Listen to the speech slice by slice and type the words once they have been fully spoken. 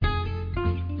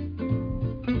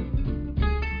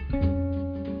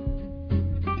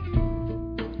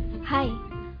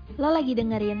lagi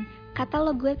dengerin Kata Lo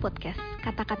Gue Podcast,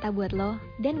 kata-kata buat lo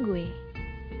dan gue.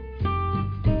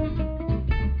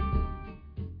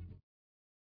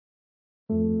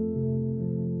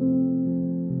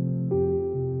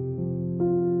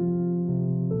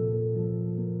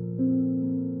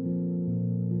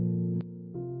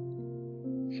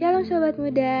 Shalom sobat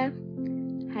muda.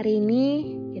 Hari ini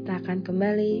kita akan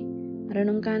kembali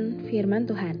merenungkan firman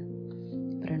Tuhan.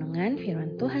 Renungan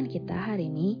firman Tuhan kita hari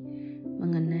ini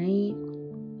mengenai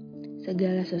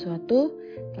segala sesuatu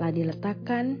telah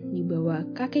diletakkan di bawah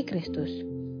kaki Kristus.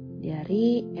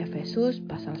 Dari Efesus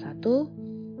pasal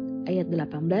 1 ayat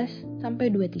 18 sampai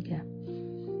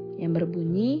 23. Yang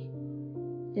berbunyi,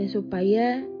 dan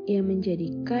supaya ia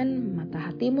menjadikan mata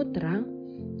hatimu terang,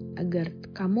 agar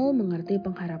kamu mengerti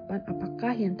pengharapan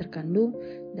apakah yang terkandung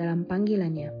dalam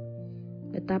panggilannya.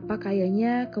 Betapa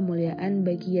kayanya kemuliaan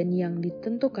bagian yang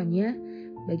ditentukannya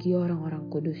bagi orang-orang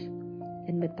kudus.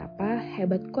 Dan betapa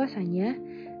hebat kuasanya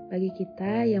bagi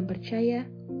kita yang percaya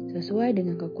sesuai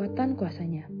dengan kekuatan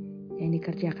kuasanya yang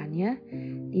dikerjakannya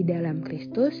di dalam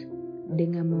Kristus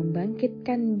dengan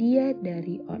membangkitkan dia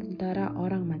dari antara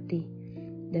orang mati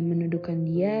dan menundukkan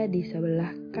dia di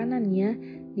sebelah kanannya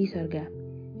di sorga.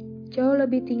 Jauh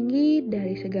lebih tinggi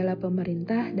dari segala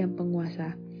pemerintah dan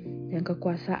penguasa, dan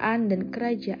kekuasaan dan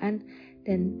kerajaan,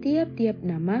 dan tiap-tiap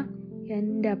nama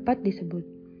yang dapat disebut.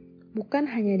 Bukan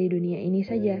hanya di dunia ini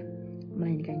saja,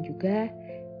 melainkan juga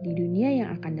di dunia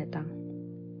yang akan datang.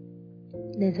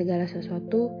 Dan segala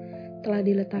sesuatu telah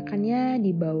diletakkannya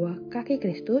di bawah kaki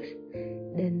Kristus,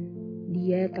 dan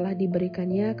dia telah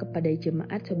diberikannya kepada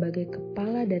jemaat sebagai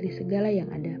kepala dari segala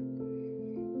yang ada.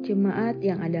 Jemaat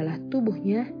yang adalah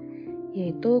tubuhnya,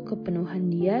 yaitu kepenuhan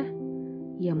dia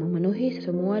yang memenuhi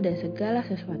semua dan segala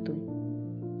sesuatu.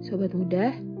 Sobat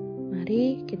muda,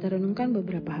 mari kita renungkan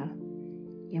beberapa hal.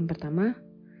 Yang pertama,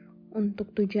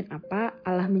 untuk tujuan apa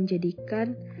Allah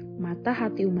menjadikan mata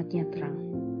hati umatnya terang?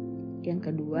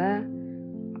 Yang kedua,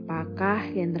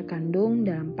 apakah yang terkandung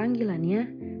dalam panggilannya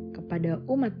kepada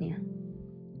umatnya?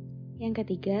 Yang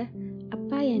ketiga,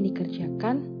 apa yang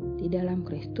dikerjakan di dalam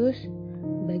Kristus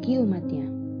bagi umatnya?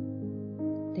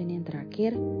 Dan yang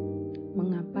terakhir,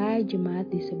 mengapa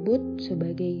jemaat disebut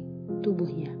sebagai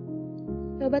tubuhnya?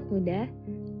 Sobat muda,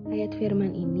 ayat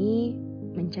firman ini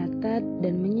mencatat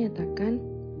dan menyatakan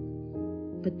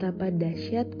betapa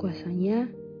dahsyat kuasanya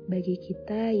bagi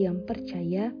kita yang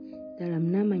percaya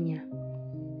dalam namanya.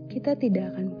 Kita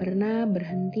tidak akan pernah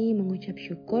berhenti mengucap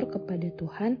syukur kepada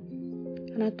Tuhan,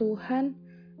 karena Tuhan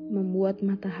membuat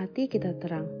mata hati kita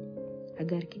terang,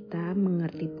 agar kita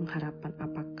mengerti pengharapan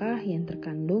apakah yang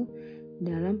terkandung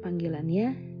dalam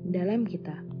panggilannya dalam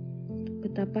kita.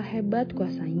 Betapa hebat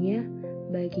kuasanya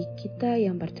bagi kita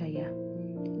yang percaya.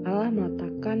 Allah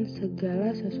meletakkan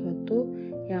segala sesuatu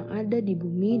yang ada di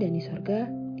bumi dan di sorga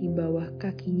di bawah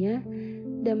kakinya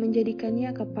dan menjadikannya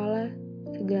kepala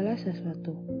segala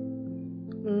sesuatu.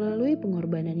 Melalui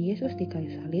pengorbanan Yesus di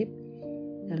kayu salib,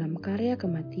 dalam karya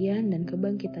kematian dan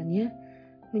kebangkitannya,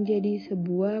 menjadi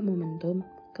sebuah momentum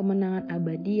kemenangan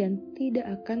abadi yang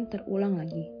tidak akan terulang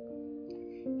lagi.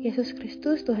 Yesus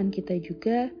Kristus Tuhan kita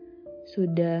juga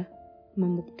sudah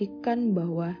membuktikan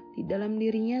bahwa di dalam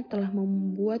dirinya telah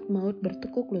membuat maut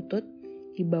bertekuk lutut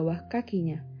di bawah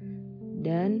kakinya,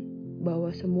 dan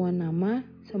bahwa semua nama,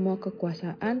 semua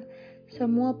kekuasaan,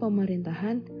 semua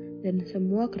pemerintahan, dan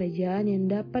semua kerajaan yang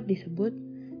dapat disebut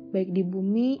baik di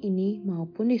bumi ini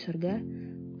maupun di surga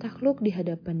takluk di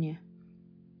hadapannya.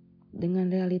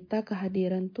 Dengan realita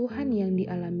kehadiran Tuhan yang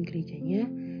dialami gerejanya,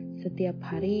 setiap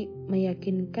hari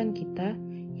meyakinkan kita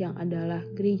yang adalah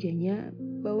gerejanya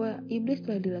bahwa iblis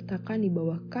telah diletakkan di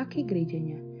bawah kaki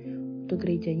gerejanya, untuk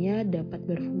gerejanya dapat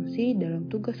berfungsi dalam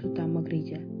tugas utama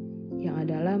gereja, yang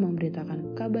adalah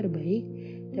memberitakan kabar baik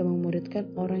dan memuridkan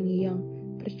orang yang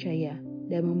percaya,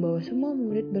 dan membawa semua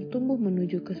murid bertumbuh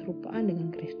menuju keserupaan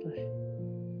dengan Kristus.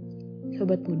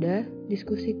 Sobat muda,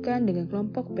 diskusikan dengan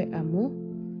kelompok PA-mu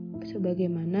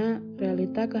sebagaimana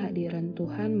realita kehadiran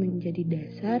Tuhan menjadi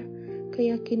dasar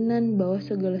keyakinan bahwa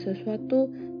segala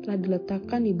sesuatu telah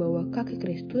diletakkan di bawah kaki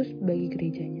Kristus bagi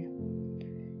gerejanya.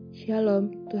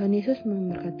 Shalom, Tuhan Yesus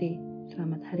memberkati.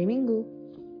 Selamat hari Minggu.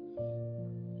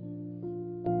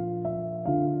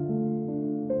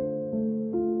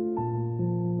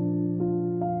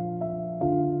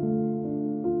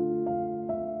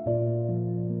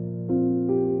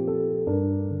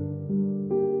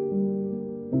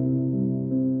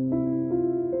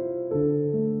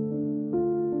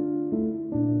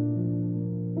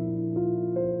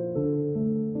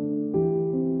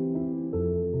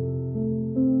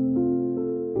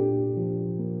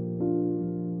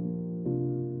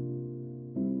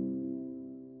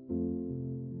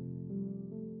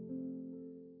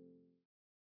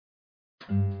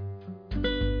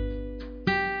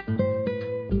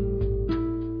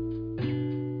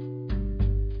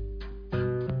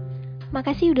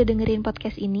 Makasih udah dengerin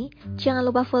podcast ini. Jangan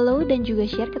lupa follow dan juga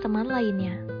share ke teman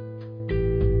lainnya.